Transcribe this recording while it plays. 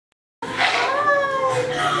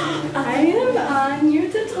I am on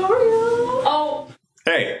your tutorial. Oh.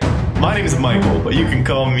 Hey, my name is Michael, but you can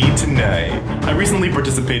call me Tonight. I recently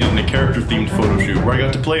participated in a character-themed photo shoot where I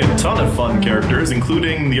got to play a ton of fun characters,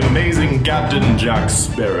 including the amazing Captain Jack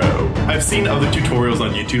Sparrow. I've seen other tutorials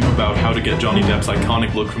on YouTube about how to get Johnny Depp's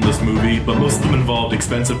iconic look from this movie, but most of them involved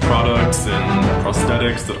expensive products and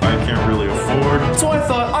prosthetics that I can't really afford. So I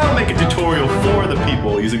thought I'll make a tutorial for the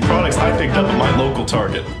people using products I picked up at my local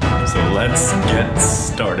Target. So let's get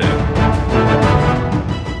started.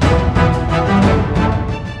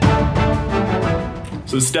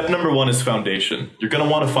 So step number 1 is foundation. You're gonna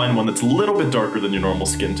wanna find one that's a little bit darker than your normal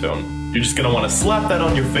skin tone. You're just gonna wanna slap that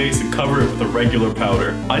on your face and cover it with a regular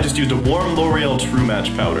powder. I just used a warm L'Oreal True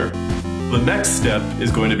Match powder. The next step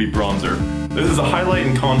is going to be bronzer. This is a highlight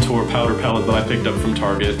and contour powder palette that I picked up from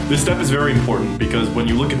Target. This step is very important because when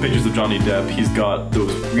you look at pictures of Johnny Depp, he's got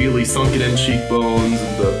those really sunken in cheekbones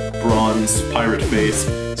and the bronze pirate face.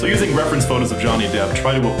 So using reference photos of Johnny Depp,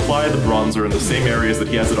 try to apply the bronzer in the same areas that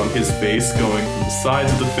he has it on his face, going from the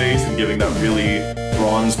sides of the face and giving that really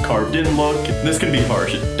bronzed, carved-in look. This can be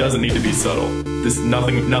harsh, it doesn't need to be subtle.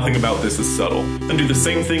 Nothing about this is subtle. Then do the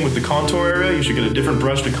same thing with the contour area. You should get a different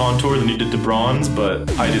brush to contour than you did to bronze, but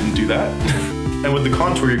I didn't do that. And with the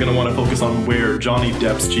contour, you're gonna wanna focus on where Johnny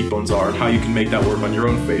Depp's cheekbones are and how you can make that work on your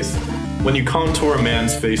own face. When you contour a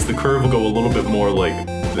man's face, the curve will go a little bit more like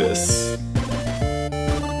this.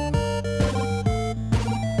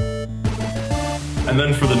 And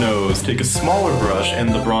then for the nose, take a smaller brush and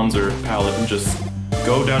the bronzer palette and just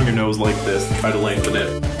go down your nose like this and try to lengthen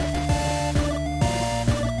it.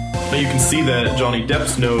 Now you can see that Johnny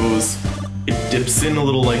Depp's nose, it dips in a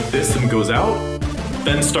little like this and goes out.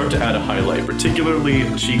 Then start to add a highlight, particularly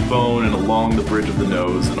at the cheekbone and along the bridge of the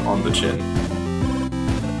nose and on the chin.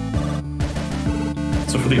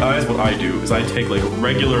 So for the eyes, what I do is I take like a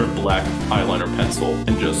regular black eyeliner pencil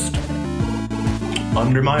and just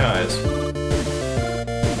under my eyes.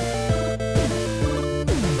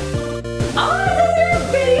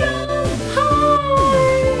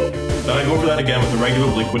 Then I go over that again with a regular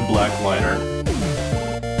liquid black liner.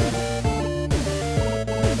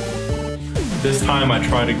 This time I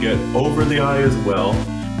try to get over the eye as well.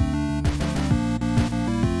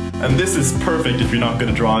 And this is perfect if you're not good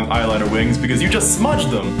at drawing eyeliner wings because you just smudge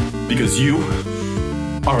them. Because you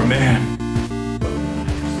are a man.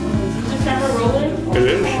 Is the camera rolling? It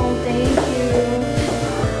is. Oh, thank you.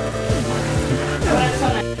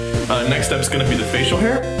 Next step's gonna be the facial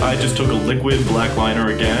hair. I just took a liquid black liner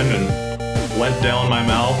again and went down my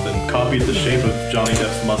mouth and copied the shape of Johnny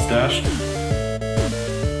Depp's mustache.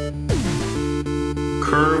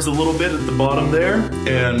 Curves a little bit at the bottom there,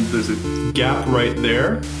 and there's a gap right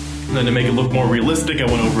there. And then to make it look more realistic, I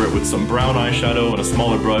went over it with some brown eyeshadow and a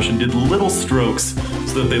smaller brush and did little strokes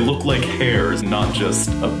so that they look like hairs, not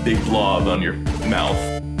just a big blob on your mouth.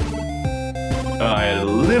 I added a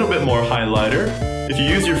little bit more highlighter. If you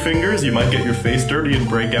use your fingers, you might get your face dirty and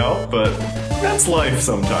break out, but that's life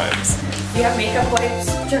sometimes. Do you have makeup wipes,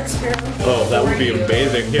 Jack Sparrow? Oh, that would be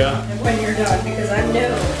amazing, yeah. When you're done, because I'm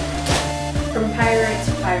new. From pirate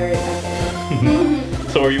to pirate again.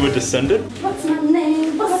 So are you a descendant? What's my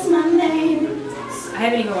name? What's my name? I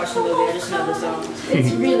haven't even watched the movie, I just know the song.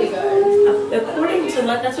 It's really good. According to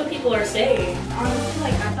that's what people are saying. Honestly,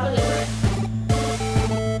 like, I thought it was...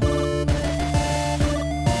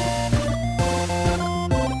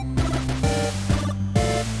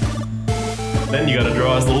 Then you gotta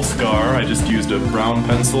draw his little scar. I just used a brown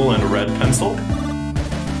pencil and a red pencil.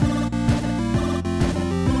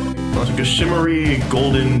 I took a shimmery,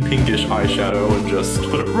 golden, pinkish eyeshadow and just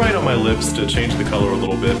put it right on my lips to change the color a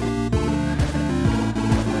little bit.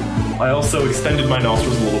 I also extended my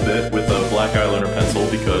nostrils a little bit with a black eyeliner pencil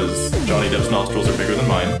because Johnny Depp's nostrils are bigger than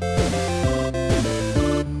mine.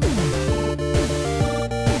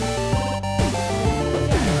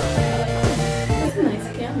 That's a nice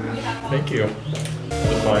camera. Thank you.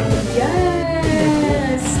 That's fine.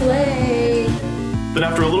 Yes, slay. Then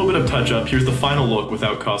after a little bit of touch-up, here's the final look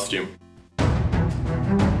without costume.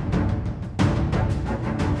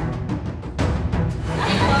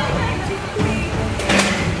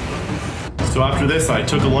 So after this, I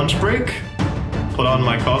took a lunch break, put on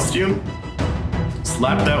my costume,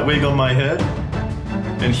 slapped that wig on my head,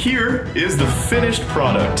 and here is the finished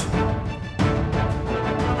product.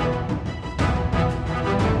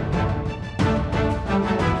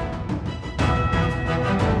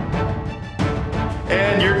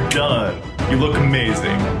 And you're done. You look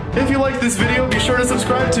amazing. If you like this video, be sure to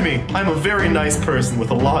subscribe to me. I'm a very nice person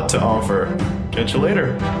with a lot to offer. Catch you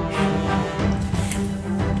later.